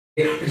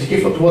Could you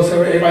give up to us?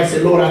 Everybody say,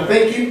 Lord, I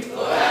thank you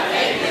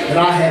that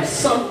I have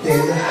something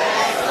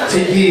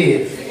to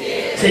give.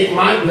 Take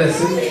my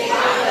blessing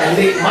and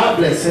make my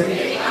blessing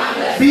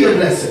be a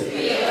blessing.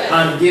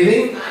 I'm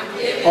giving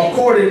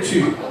according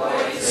to 2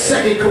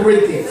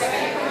 Corinthians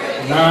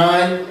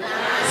 9,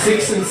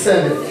 6, and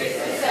 7.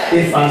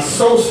 If I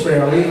sow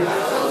sparingly,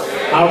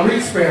 I'll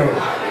reap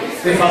sparingly.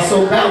 If I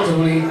sow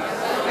bountifully,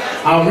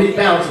 I'll reap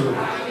bountifully.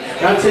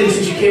 And I'll tell you,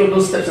 since you came with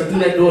those steps and through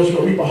that door, you're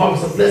going to reap a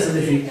harvest of blessings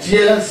if you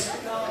just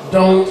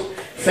don't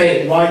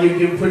faint. While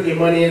you're putting your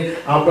money in,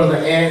 our brother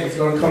Ant is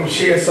going to come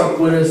share something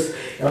with us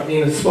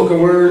in a spoken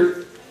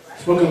word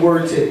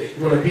tip.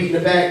 You want to beat in the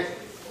back?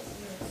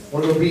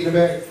 Want to go beat in the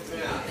back?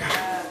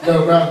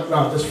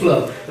 No, just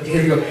fluff. Okay,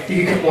 here we go.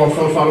 You can come on,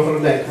 follow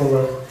from the back. Come on,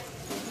 brother.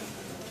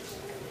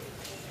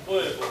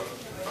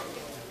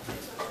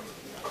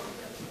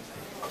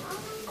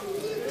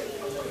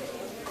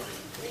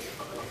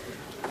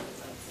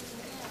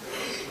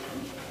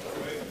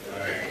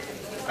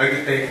 I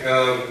can thank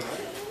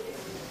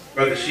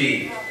Brother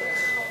Sheed.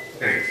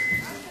 Thanks.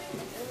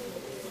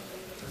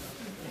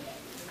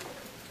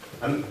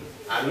 I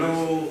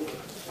know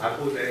I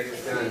put that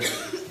extra done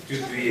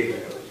 2-3 years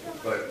ago,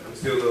 but I'm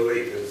still a little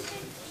late because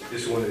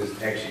this one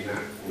is actually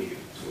not for you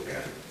to look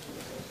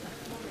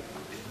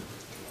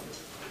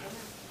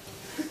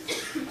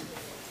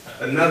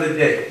at. Another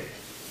day,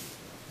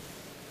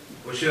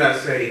 or should I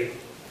say,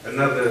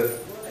 another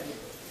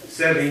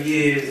 7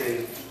 years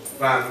and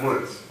 5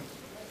 months.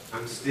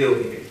 I'm still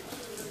here.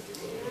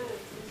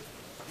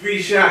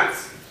 3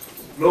 shots,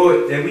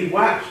 Lord, that we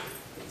watched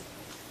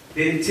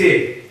didn't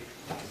tear.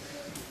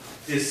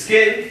 The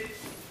skin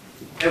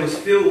that was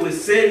filled with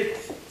sin,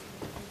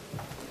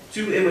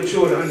 too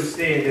immature to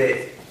understand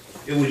that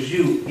it was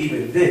you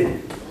even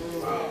then.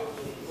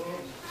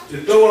 To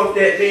throw off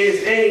that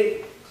man's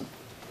aim,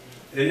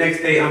 the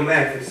next day I'm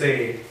laughing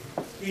saying,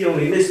 he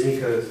only missed me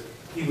because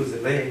he was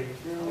a lamb.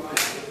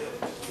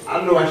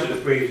 I know I should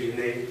have praised your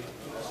name.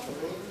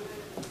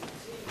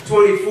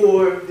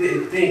 24,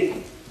 didn't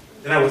think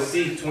that I would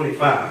see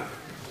 25.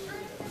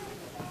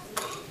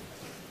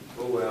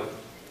 Oh well.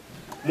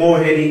 More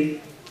Henny,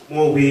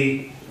 more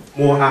weed,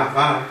 more high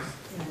fives.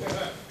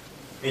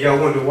 And y'all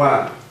wonder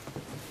why.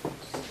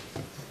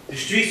 The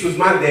streets was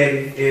my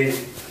daddy, and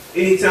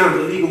anytime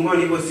illegal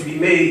money was to be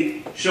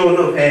made, sure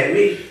enough had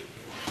me.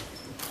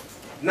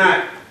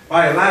 Not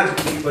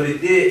biologically, but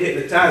it did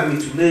hypnotize me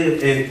to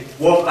live and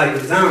walk like a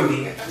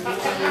zombie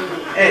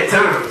at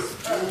times.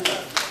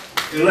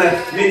 It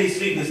left many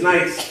sleepless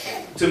nights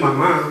to my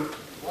mom,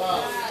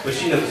 but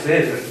she never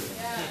said nothing.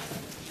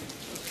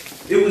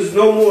 It was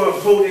no more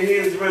holding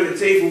hands around the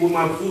table when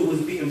my food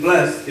was being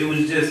blessed. It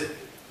was just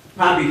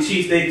poppy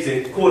cheesesteaks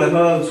and quarter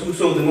hugs, who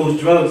sold the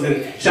most drugs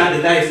and shot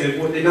the dice and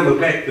brought their number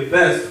back the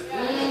best.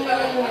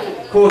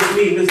 Of course,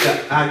 me,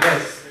 Mr. I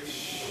guess.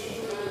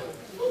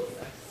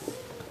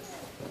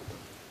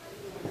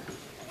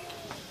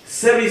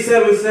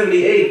 '77,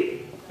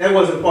 '78, that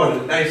wasn't part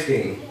of the dice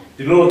game.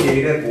 The Lord gave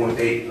me that born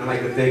date, and I'd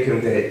like to thank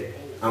him that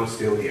I'm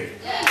still here.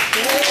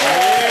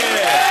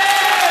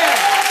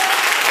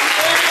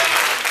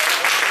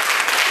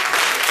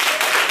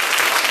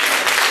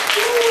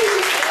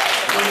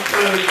 I'm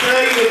trying to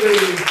tell you,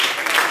 baby.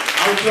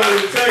 I'm trying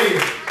to tell you.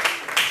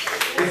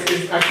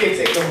 I can't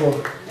take no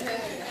more.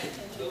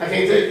 I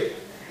can't take it.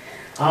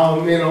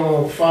 Our men are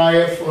on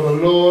fire for the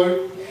Lord.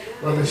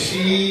 Brother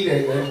Sheed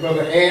and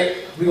Brother Ant,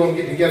 we're going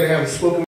to get together and have a spoken